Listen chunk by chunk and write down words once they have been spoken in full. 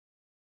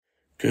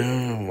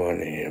Good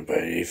morning,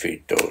 everybody. If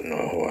you don't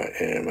know who I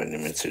am, my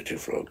name is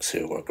Thebrobestfriends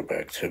here. Welcome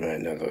back to my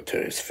another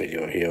today's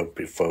video here.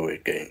 Before we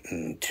get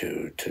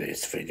into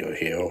today's video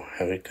here,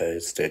 have you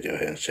guys stayed your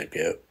handshake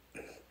yet?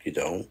 You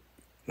don't?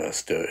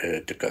 Let's do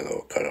it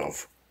together. Cut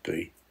off.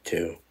 3,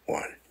 2,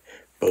 1.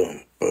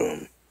 Boom,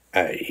 boom.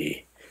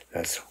 Aye.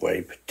 Let's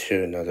wipe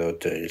to another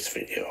today's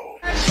video.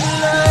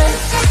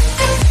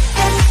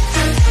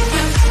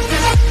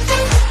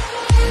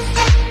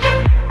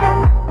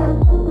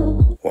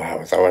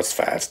 Wow, that was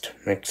fast.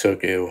 Make sure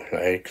you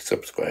like,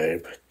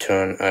 subscribe,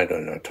 turn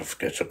on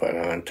notification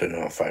button to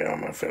notify all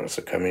my videos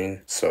are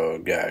coming.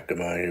 So yeah, good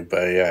morning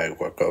everybody. I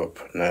woke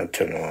up not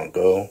too long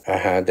ago. I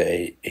had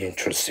a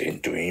interesting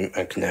dream.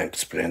 I cannot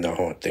explain the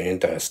whole thing.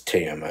 That's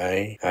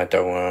TMI. I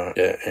don't want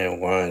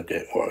anyone to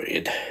get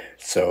worried.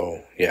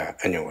 So yeah,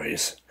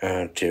 anyways, I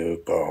have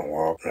to go and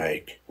walk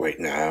like right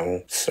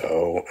now.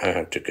 So I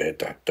have to get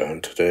that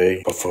done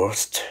today. But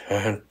first,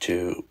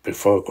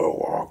 before I go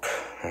walk,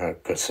 I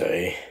could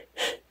say,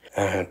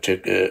 I have to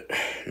get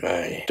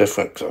my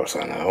different clothes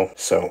on now,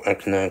 so I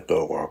cannot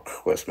go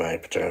walk with my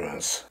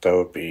pajamas. That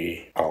would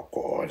be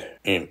awkward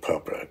in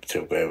public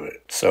to wear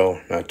it.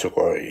 So not to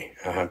worry,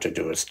 I have to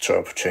do a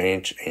sharp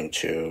change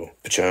into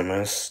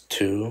pajamas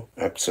to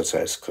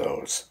exercise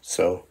clothes.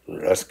 So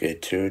let's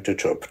get to the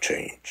sharp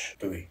change.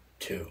 3,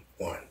 2,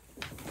 1.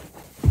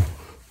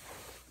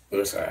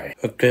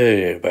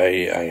 Okay,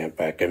 everybody, I am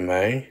back in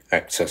my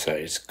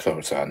exercise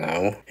clothes on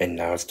now, and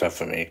now it's time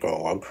for me to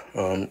go up.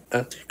 I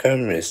think I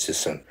missed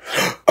some.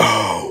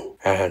 Oh,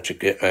 I have to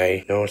get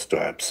my nose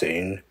straps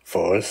in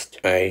first.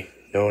 Then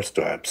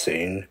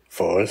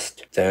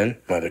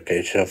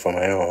medication for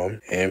my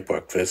arm, and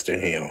breakfast in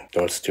here.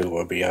 Those two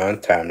will be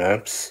on time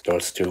lapse.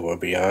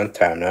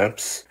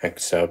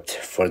 Except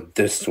for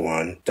this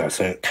one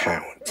doesn't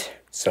count.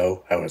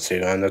 So I will see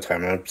you on the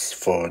time lapse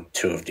for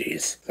 2 of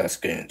these. Let's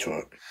get into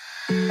it.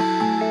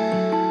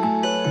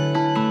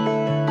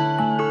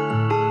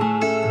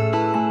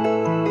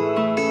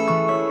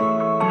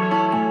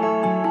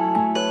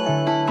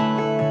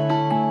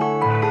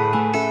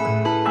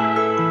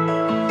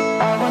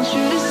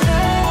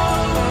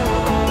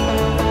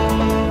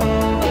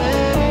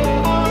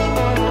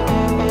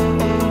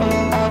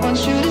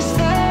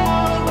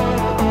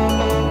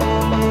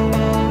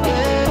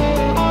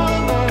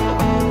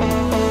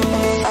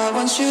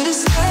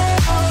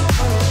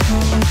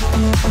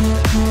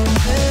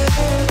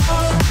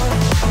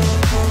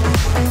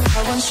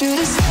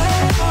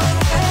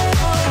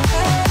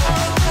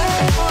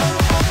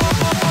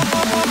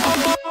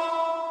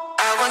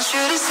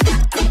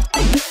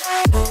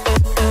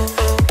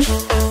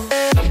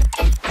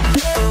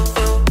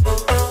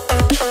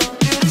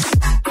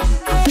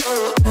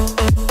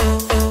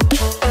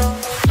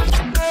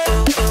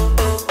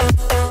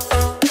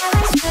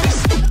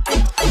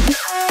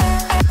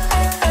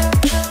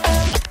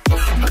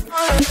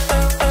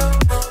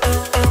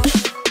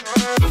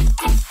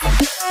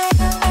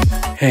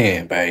 Hey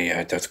everybody,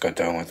 I just got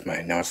done with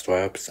my nose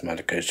straps,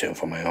 medication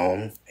for my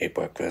arm, a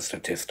breakfast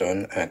that is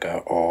done. I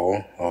got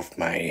all of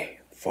my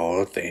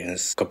 4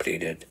 things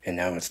completed, and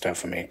now it's time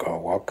for me to go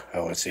walk. I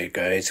will see you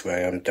guys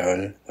when I'm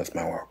done with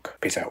my walk.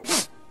 Peace out.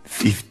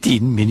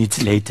 15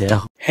 minutes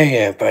later. Hey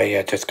everybody,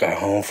 I just got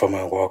home from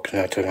my walk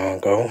not too long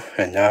ago,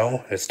 and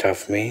now it's time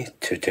for me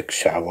to take a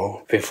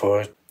shower.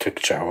 Before I take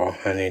a shower,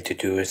 I need to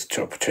do is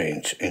chop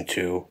change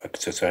into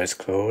exercise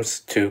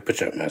clothes to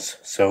pajamas.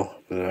 So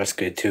let's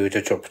get to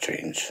the chop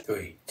change.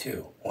 3,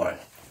 2, 1.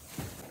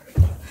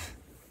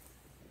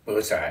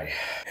 Bullseye.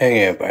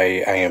 Hey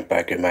everybody, I am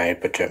back in my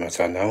pajamas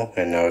on now,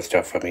 and now it's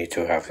time for me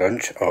to have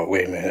lunch. Oh,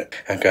 wait a minute,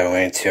 I'm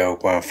going until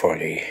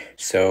 1:40.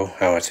 So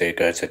I will see you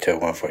guys until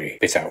 1:40.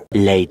 Peace out.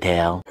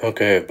 Later.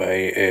 Okay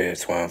everybody,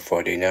 it's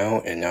 1:40 now,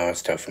 and now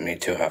it's time for me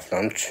to have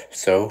lunch.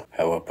 So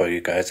I will put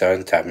you guys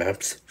on time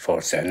lapse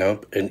for stand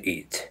up and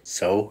eat.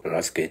 So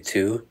let's get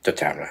to the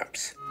time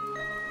lapse.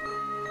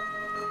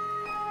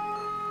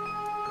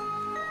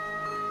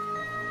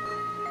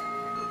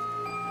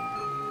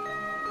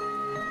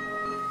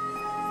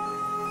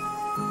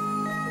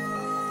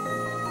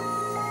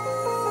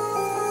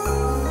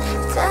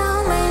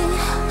 Tell me,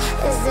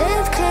 is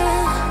it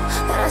clear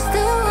that I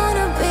still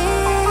wanna be?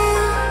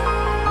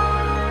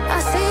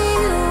 I see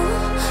you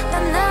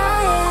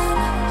denying,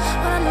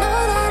 but I know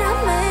that I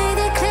made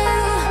it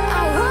clear. I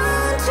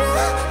want you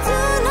to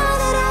know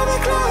that I'll be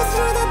close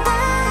through the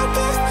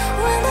darkest.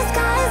 When the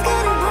sky is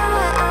getting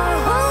bright,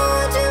 I'll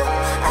hold you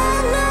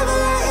and never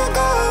let you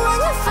go.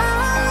 When you're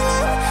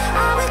falling,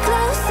 I'll be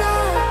closer.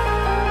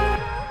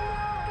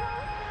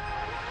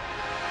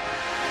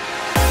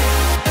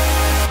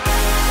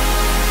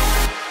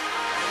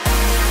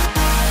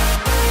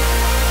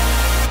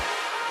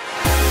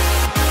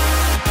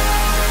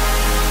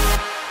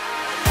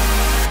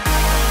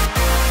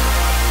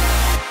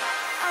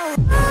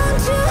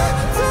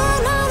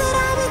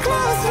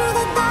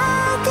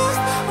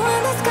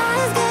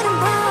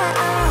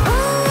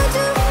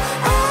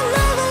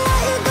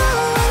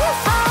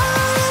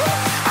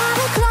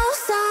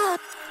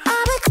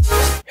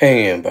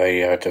 Hey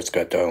everybody, I just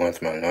got done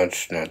with my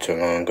lunch not too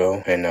long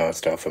ago, and now it's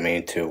time for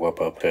me to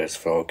whip up this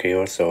floor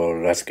kill, so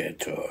let's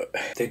get to it.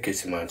 Thank you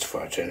so much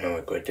for watching. Have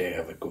a good day,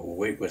 have a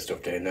great rest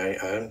of the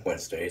night on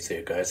Wednesday. See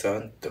you guys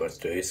on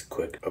Thursday's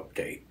quick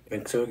update.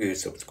 Make sure you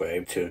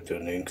subscribe to the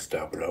links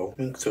down below.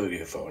 Make sure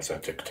you follow us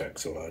on TikTok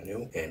so I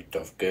know. And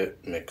don't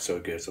forget, make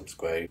sure you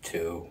subscribe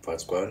to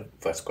Fast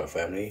Squad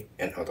Family,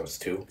 and others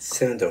too.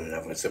 Send them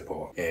never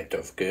support. And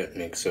don't forget,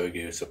 make sure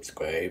you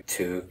subscribe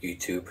to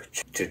YouTube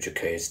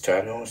DJK's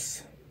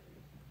channels,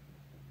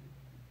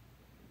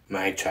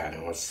 my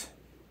channels,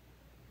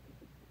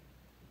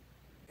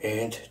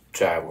 and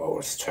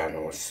Gyro's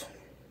channels.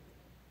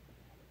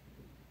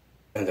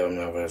 And they'll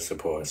never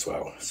support as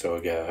well.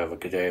 So yeah, have a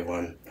good day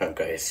everyone.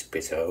 Guys,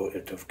 peace out.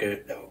 And don't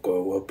forget, I'll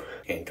go up.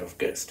 And don't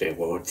forget, stay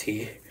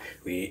royalty.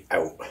 We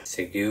out.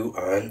 See you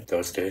on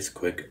Thursday's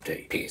quick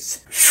update.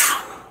 Peace.